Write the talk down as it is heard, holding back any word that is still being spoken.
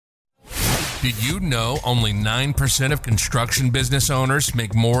Did you know only 9% of construction business owners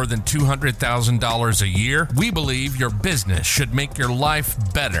make more than $200,000 a year? We believe your business should make your life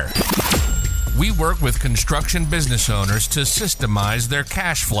better. We work with construction business owners to systemize their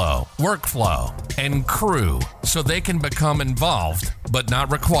cash flow, workflow, and crew so they can become involved but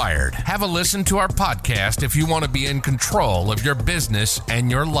not required. Have a listen to our podcast if you want to be in control of your business and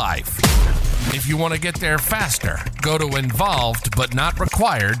your life. If you want to get there faster, go to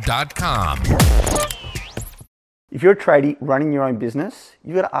involvedbutnotrequired.com. If you're a tradie running your own business,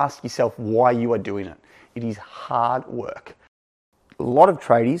 you've got to ask yourself why you are doing it. It is hard work. A lot of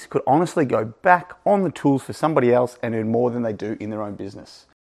tradies could honestly go back on the tools for somebody else and earn more than they do in their own business.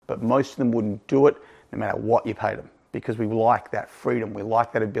 But most of them wouldn't do it no matter what you paid them, because we like that freedom. We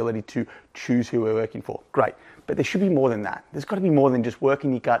like that ability to choose who we're working for. Great. But there should be more than that. There's got to be more than just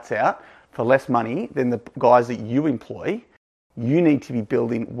working your guts out for less money than the guys that you employ. You need to be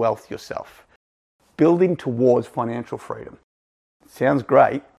building wealth yourself. Building towards financial freedom. Sounds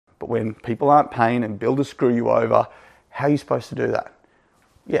great, but when people aren't paying and builders screw you over, how are you supposed to do that?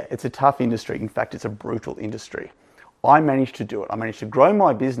 Yeah, it's a tough industry. In fact, it's a brutal industry. I managed to do it. I managed to grow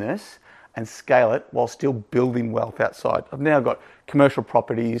my business and scale it while still building wealth outside. I've now got commercial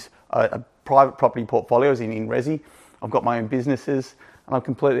properties, a private property portfolios in Resi. I've got my own businesses, and I'm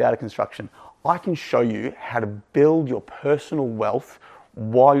completely out of construction. I can show you how to build your personal wealth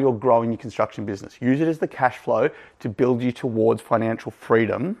while you're growing your construction business. Use it as the cash flow to build you towards financial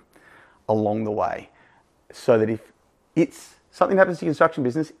freedom along the way, so that if something happens to your construction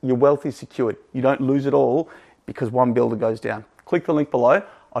business, your wealth is secured. You don't lose it all because one builder goes down. Click the link below.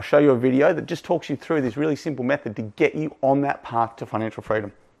 I'll show you a video that just talks you through this really simple method to get you on that path to financial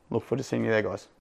freedom. Look forward to seeing you there, guys.